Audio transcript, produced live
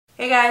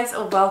Hey guys,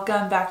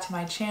 welcome back to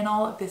my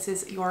channel. If this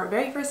is your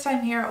very first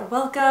time here,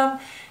 welcome,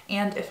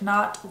 and if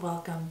not,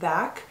 welcome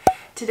back.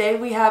 Today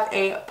we have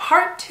a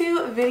part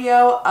 2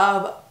 video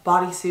of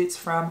bodysuits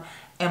from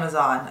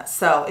Amazon.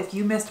 So if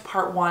you missed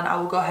part 1, I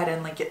will go ahead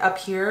and link it up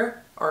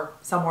here or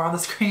somewhere on the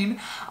screen.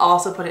 I'll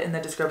also put it in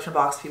the description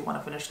box if you want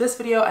to finish this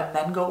video and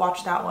then go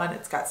watch that one.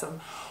 It's got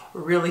some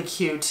really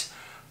cute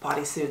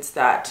bodysuits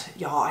that,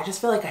 y'all, I just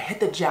feel like I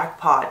hit the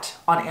jackpot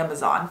on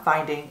Amazon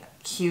finding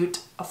cute,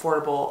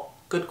 affordable,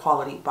 good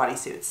quality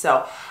bodysuits.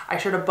 So I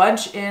shared a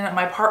bunch in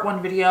my part 1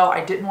 video.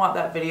 I didn't want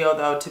that video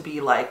though to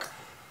be like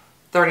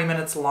 30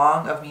 minutes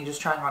long of me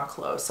just trying on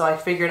clothes. So I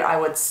figured I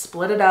would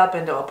split it up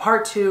into a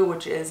part 2,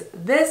 which is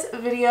this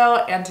video.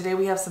 And today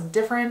we have some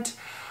different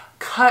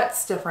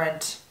cuts,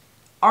 different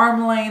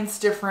arm lengths,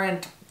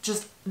 different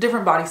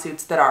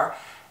bodysuits that are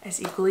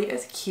as equally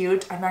as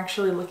cute. I'm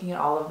actually looking at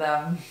all of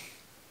them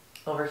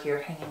over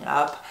here hanging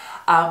up.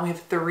 We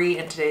have 3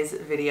 in today's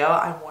video.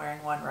 I'm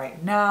wearing one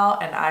right now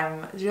and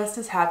I'm just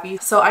as happy.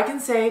 So I can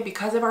say,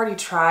 because I've already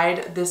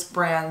tried this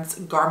brand's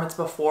garments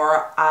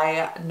before,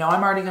 I know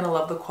I'm already gonna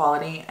love the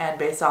quality, and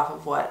based off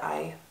of what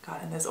I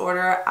got in this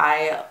order,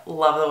 I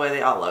love the way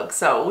they all look.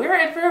 So we're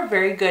in for a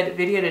very good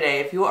video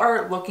today. If you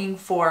are looking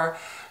for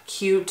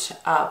cute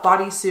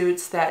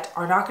bodysuits that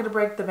are not going to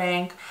break the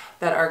bank,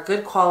 that are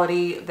good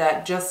quality,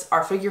 that just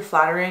are figure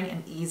flattering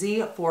and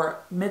easy for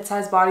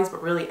mid-size bodies,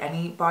 but really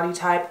any body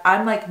type.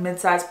 I'm like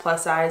mid-size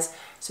plus size,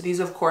 so these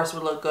of course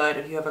would look good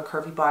if you have a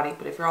curvy body,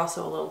 but if you're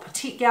also a little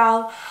petite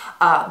gal,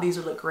 these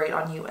would look great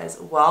on you as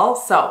well.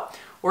 So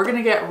we're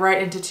gonna get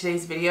right into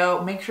today's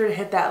video. Make sure to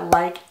hit that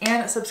like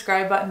and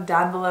subscribe button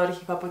down below to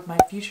keep up with my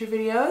future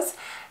videos.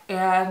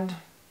 And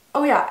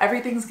oh yeah,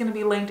 everything's gonna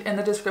be linked in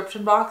the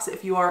description box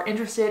if you are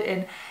interested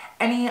in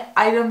any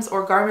items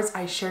or garments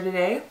I share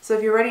today. So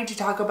if you're ready to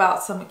talk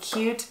about some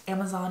cute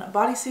Amazon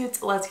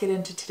bodysuits, let's get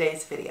into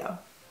today's video.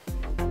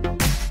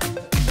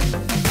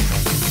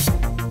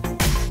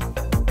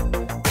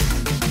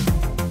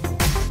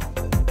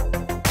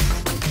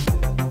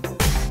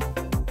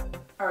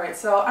 All right,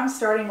 so I'm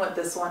starting with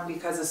this one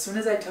because as soon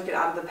as I took it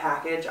out of the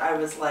package, I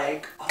was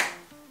like, oh,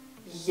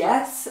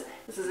 yes,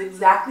 this is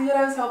exactly what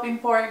I was hoping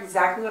for,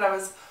 exactly what I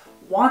was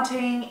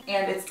wanting,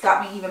 and it's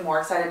got me even more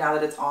excited now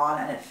that it's on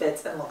and it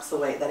fits and looks the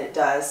way that it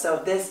does.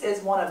 So this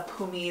is one of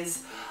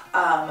Pumiey's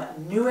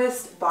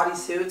newest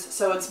bodysuits.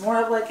 So it's more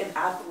of like an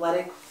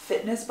athletic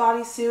fitness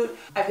bodysuit.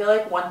 I feel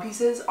like one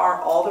pieces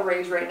are all the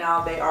rage right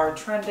now. They are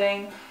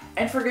trending,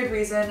 and for good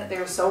reason.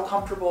 They're so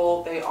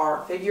comfortable, they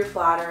are figure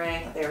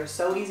flattering, they're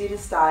so easy to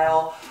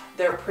style.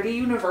 They're pretty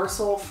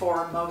universal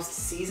for most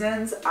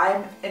seasons.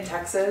 I'm in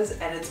Texas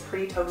and it's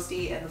pretty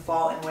toasty in the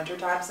fall and winter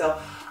time, so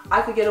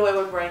I could get away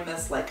with wearing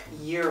this like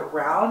year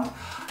round.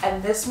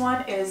 And this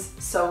one is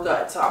so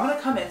good. So I'm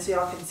gonna come in so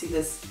y'all can see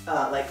this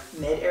like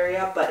mid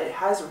area, but it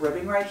has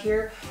ribbing right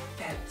here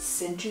that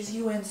cinches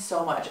you in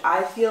so much.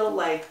 I feel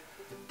like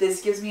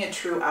this gives me a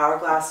true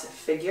hourglass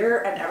figure,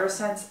 and ever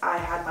since I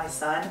had my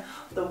son,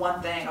 the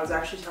one thing, I was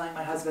actually telling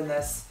my husband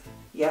this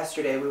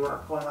yesterday, we were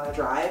going on a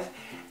drive,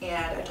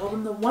 and I told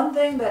him the one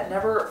thing that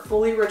never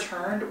fully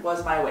returned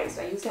was my waist.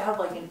 I used to have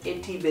like an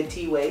itty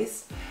bitty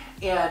waist,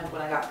 and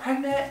when I got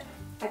pregnant,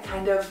 I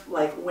kind of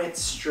like went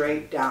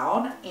straight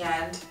down,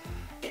 and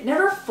it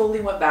never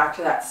fully went back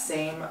to that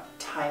same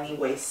tiny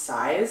waist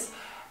size.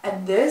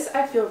 And this,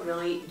 I feel,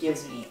 really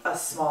gives me a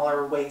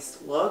smaller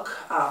waist look.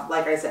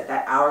 Like I said,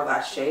 that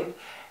hourglass shape.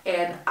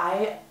 And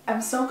I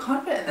am so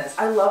confident in this.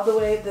 I love the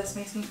way this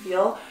makes me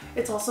feel.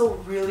 It's also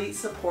really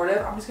supportive.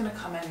 I'm just gonna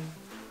come in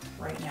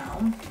right now.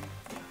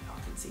 Y'all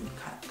can see me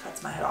kind of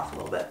cuts my head off a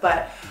little bit,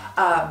 but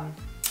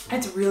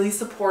it's really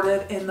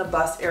supportive in the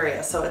bust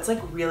area. So it's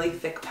like really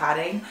thick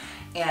padding.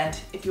 And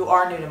if you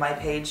are new to my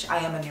page, I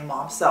am a new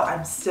mom, so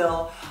I'm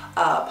still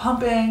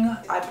pumping.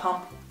 I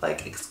pump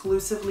like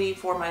exclusively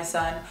for my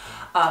son.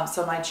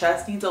 So my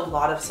chest needs a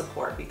lot of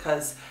support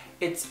because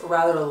it's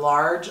rather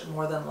large,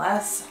 more than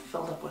less,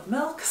 filled up with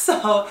milk.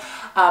 So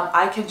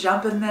I can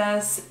jump in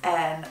this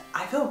and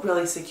I feel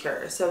really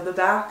secure. So the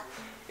back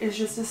is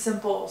just a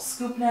simple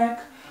scoop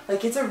neck.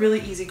 Like, it's a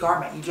really easy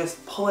garment. You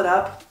just pull it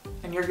up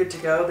and you're good to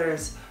go.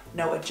 There's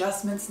no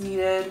adjustments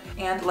needed.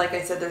 And like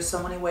I said, there's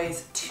so many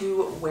ways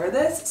to wear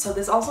this. So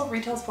this also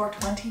retails for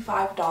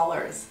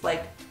 $25.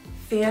 Like,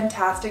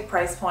 fantastic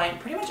price point.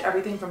 Pretty much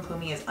everything from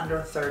Pumiey is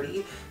under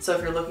 30. So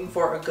if you're looking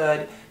for a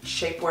good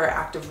shapewear,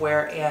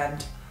 activewear,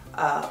 and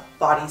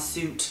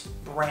bodysuit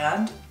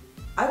brand,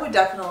 I would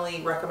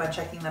definitely recommend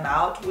checking them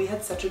out. We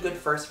had such a good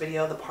first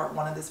video, the part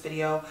 1 of this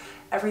video.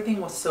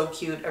 Everything was so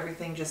cute.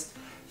 Everything just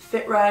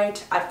fit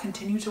right. I've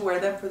continued to wear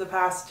them for the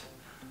past,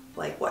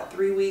 like, what,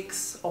 3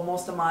 weeks,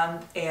 almost a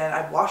month, and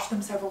I've washed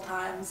them several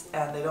times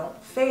and they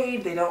don't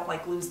fade, they don't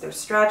like lose their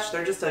stretch.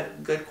 They're just a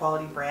good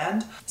quality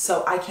brand.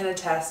 So I can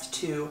attest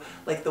to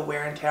like the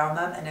wear and tear on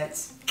them, and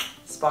it's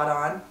spot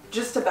on.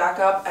 Just to back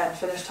up and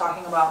finish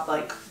talking about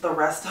like the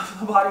rest of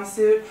the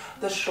bodysuit,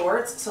 the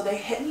shorts, so they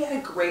hit me at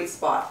a great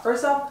spot.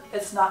 First off,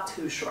 it's not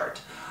too short.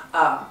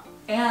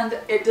 And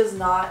it does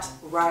not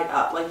ride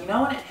up. Like, you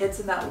know when it hits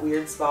in that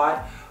weird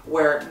spot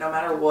where no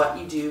matter what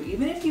you do,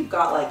 even if you've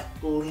got like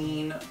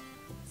lean,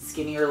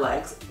 skinnier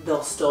legs,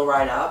 they'll still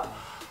ride up.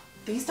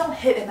 These don't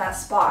hit in that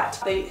spot.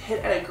 They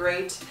hit at a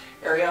great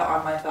area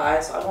on my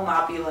thighs, so I will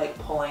not be like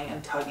pulling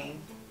and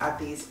tugging at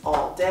these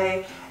all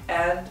day.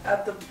 And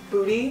at the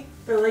booty,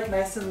 they're like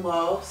nice and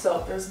low,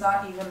 so there's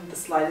not even the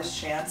slightest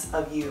chance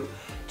of you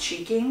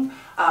cheeking.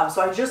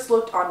 So I just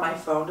looked on my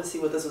phone to see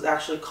what this was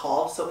actually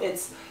called. So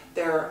it's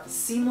their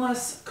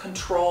seamless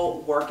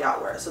control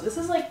workout wear. So this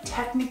is like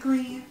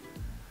technically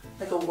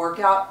like a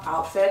workout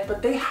outfit,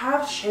 but they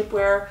have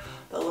shapewear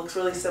that looks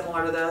really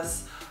similar to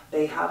this.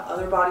 They have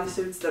other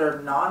bodysuits that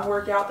are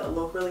non-workout that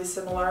look really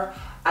similar.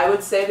 I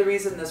would say the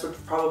reason this would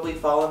probably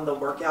fall in the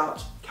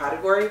workout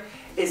category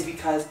is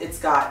because it's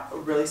got a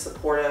really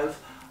supportive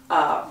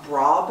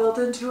bra built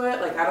into it.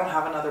 Like I don't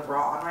have another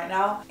bra on right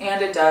now,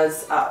 and it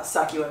does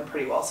suck you in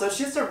pretty well. So it's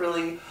just a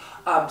really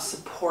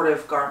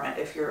supportive garment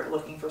if you're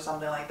looking for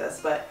something like this.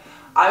 But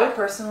I would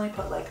personally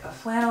put like a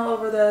flannel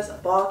over this, a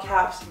ball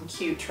cap, some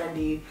cute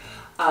trendy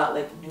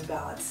like New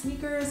Balance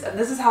sneakers, and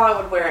this is how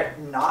I would wear it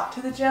not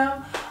to the gym.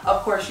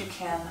 Of course you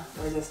can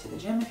wear this to the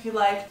gym if you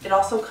like. It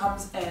also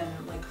comes in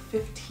like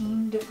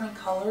 15 different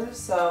colors,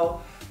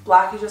 so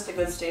black is just a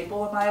good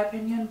staple in my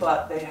opinion,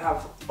 but they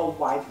have a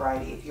wide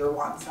variety if you're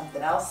wanting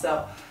something else.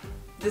 So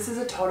this is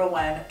a total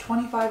win.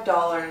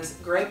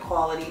 $25, great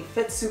quality,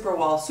 fits super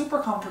well,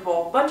 super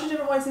comfortable, bunch of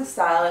different ways to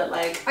style it.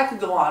 Like I could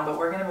go on, but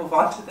we're gonna move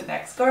on to the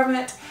next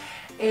garment,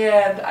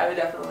 and I would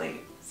definitely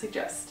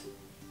suggest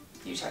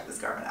you check this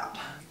garment out.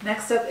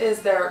 Next up is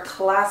their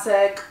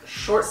classic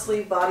short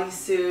sleeve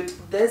bodysuit.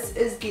 This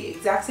is the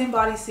exact same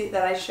bodysuit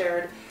that I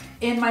shared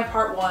in my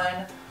part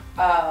one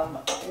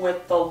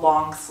with the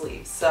long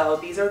sleeve. So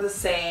these are the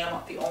same.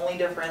 The only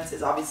difference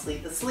is obviously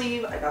the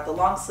sleeve. I got the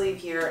long sleeve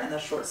here and the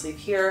short sleeve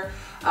here.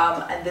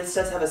 And this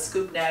does have a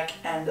scoop neck,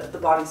 and the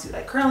bodysuit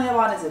I currently have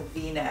on is a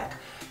V-neck.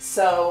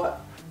 So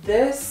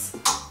this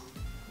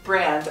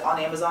brand on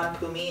Amazon,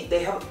 Pumiey,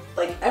 they have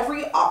like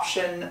every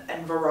option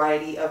and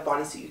variety of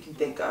bodysuit you can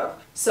think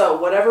of. So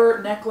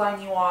whatever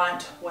neckline you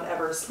want,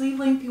 whatever sleeve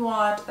length you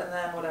want, and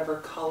then whatever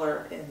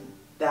color in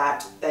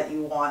that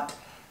you want,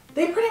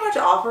 they pretty much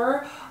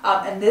offer.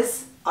 And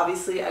this,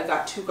 obviously I've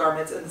got two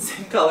garments in the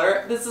same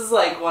color. This is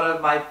like one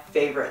of my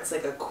favorites,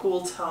 like a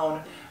cool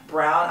tone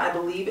brown. I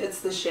believe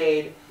it's the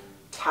shade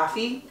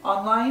Taffy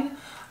online.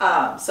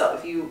 So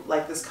if you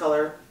like this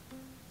color,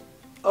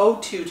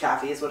 O2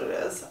 Taffy is what it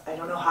is. I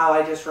don't know how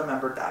I just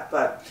remembered that,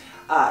 but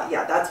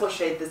yeah, that's what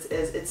shade this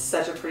is. It's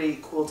such a pretty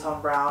cool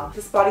tone brown.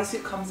 This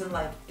bodysuit comes in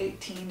like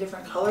 18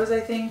 different colors, I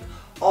think.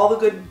 All the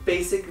good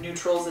basic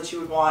neutrals that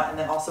you would want, and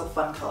then also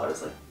fun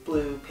colors like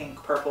blue,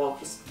 pink, purple,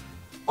 just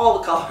all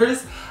the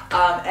colors.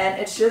 And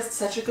it's just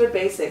such a good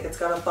basic. It's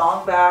got a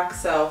thong back,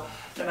 so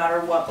no matter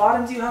what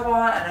bottoms you have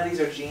on, I know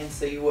these are jeans,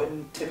 so you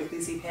wouldn't typically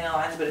see panel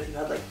lines, but if you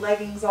had like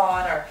leggings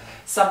on or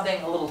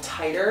something a little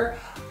tighter,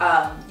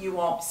 you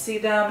won't see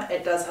them.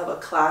 It does have a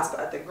clasp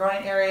at the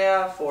groin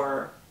area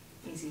for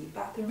easy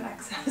bathroom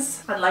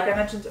access. And like I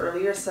mentioned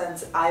earlier,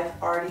 since I've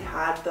already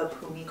had the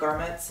Pumiey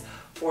garments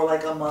for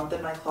like a month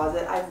in my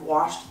closet, I've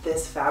washed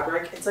this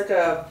fabric. It's like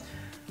a,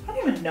 I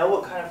don't even know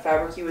what kind of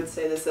fabric you would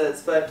say this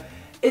is, but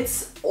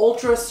it's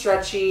ultra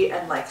stretchy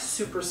and like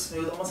super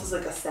smooth, almost as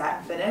like a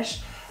satin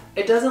finish.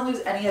 It doesn't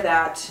lose any of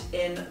that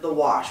in the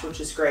wash, which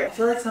is great. I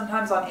feel like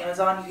sometimes on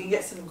Amazon you can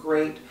get some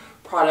great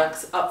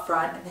products up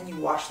front and then you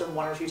wash them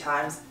 1 or 2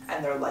 times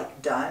and they're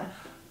like done.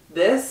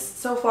 This,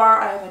 so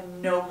far, I have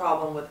had no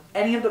problem with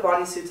any of the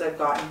bodysuits I've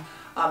gotten.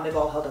 They've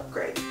all held up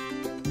great.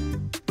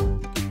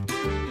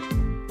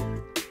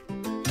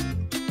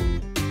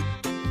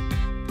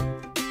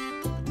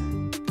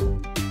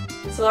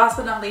 So last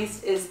but not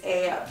least is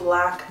a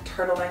black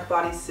turtleneck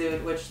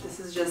bodysuit, which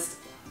this is just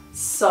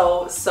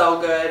so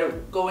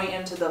good. Going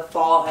into the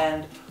fall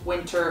and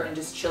winter and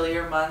just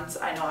chillier months,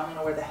 I know I'm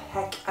gonna wear the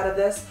heck out of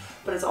this,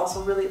 but it's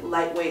also really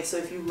lightweight. So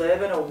if you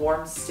live in a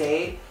warm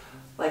state,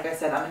 like I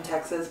said, I'm in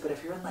Texas, but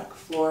if you're in like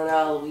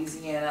Florida,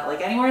 Louisiana, like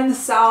anywhere in the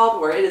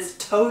South where it is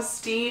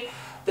toasty,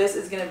 this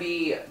is gonna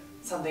be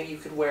something you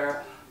could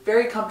wear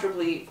very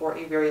comfortably for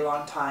a very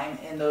long time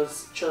in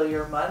those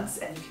chillier months,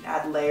 and you can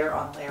add layer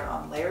on layer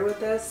on layer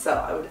with this. So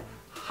I would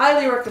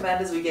highly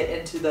recommend as we get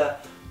into the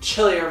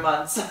chillier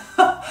months.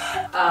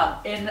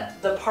 In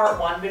the part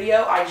 1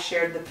 video, I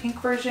shared the pink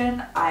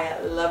version. I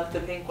loved the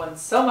pink one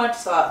so much,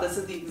 so this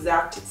is the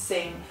exact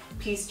same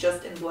piece,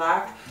 just in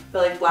black. I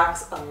feel like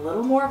black's a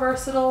little more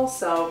versatile,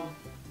 so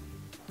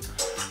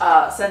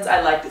since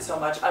I liked it so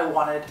much, I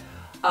wanted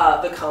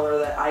the color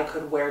that I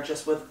could wear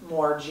just with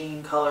more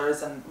jean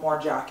colors and more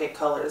jacket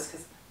colors,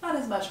 because not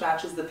as much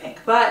matches the pink.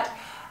 But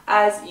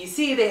as you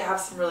see, they have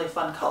some really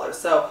fun colors.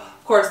 So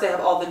of course they have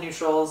all the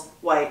neutrals,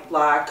 white,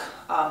 black,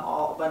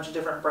 a bunch of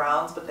different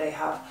browns, but they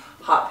have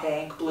hot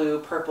pink, blue,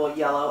 purple,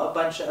 yellow, a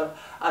bunch of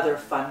other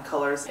fun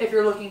colors if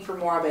you're looking for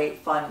more of a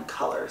fun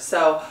color.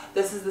 So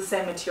this is the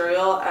same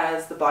material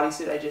as the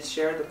bodysuit I just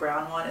shared, the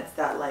brown one. It's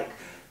that like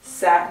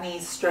satiny,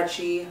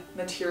 stretchy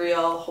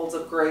material, holds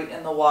up great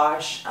in the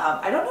wash.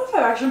 I don't know if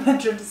I've actually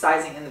mentioned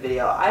sizing in the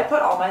video. I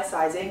put all my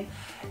sizing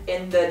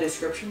in the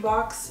description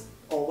box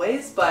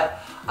always,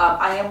 but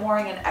I am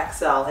wearing an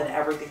XL in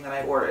everything that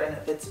I ordered, and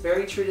if it's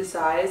very true to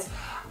size,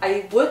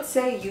 I would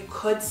say you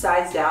could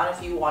size down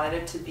if you wanted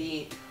it to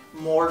be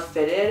more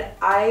fitted.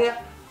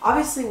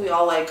 Obviously we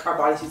all like our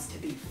bodysuits to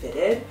be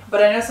fitted,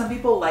 but I know some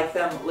people like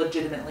them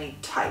legitimately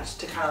tight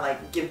to kind of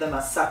like give them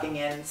a sucking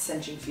in,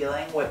 cinching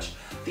feeling, which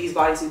these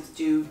bodysuits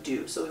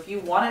do. So if you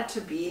want it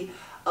to be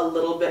a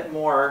little bit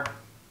more,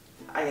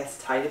 I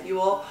guess, tight, if you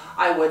will,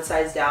 I would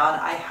size down.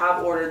 I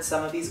have ordered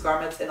some of these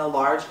garments in a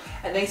large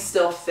and they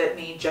still fit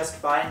me just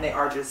fine. They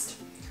are just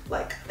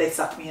like, they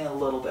suck me in a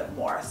little bit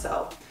more.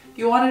 So if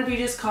you want it to be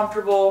just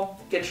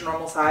comfortable, get your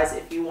normal size.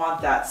 If you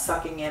want that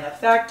sucking in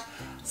effect,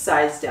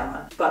 size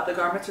down. But the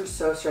garments are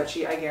so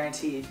stretchy, I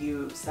guarantee if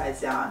you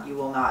size down, you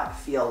will not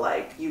feel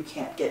like you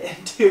can't get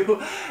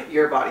into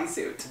your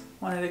bodysuit.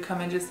 Wanted to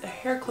come in just a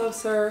hair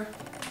closer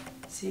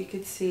so you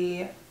could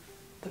see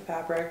the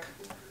fabric.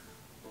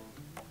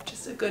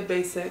 Just a good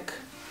basic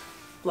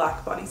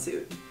black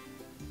bodysuit.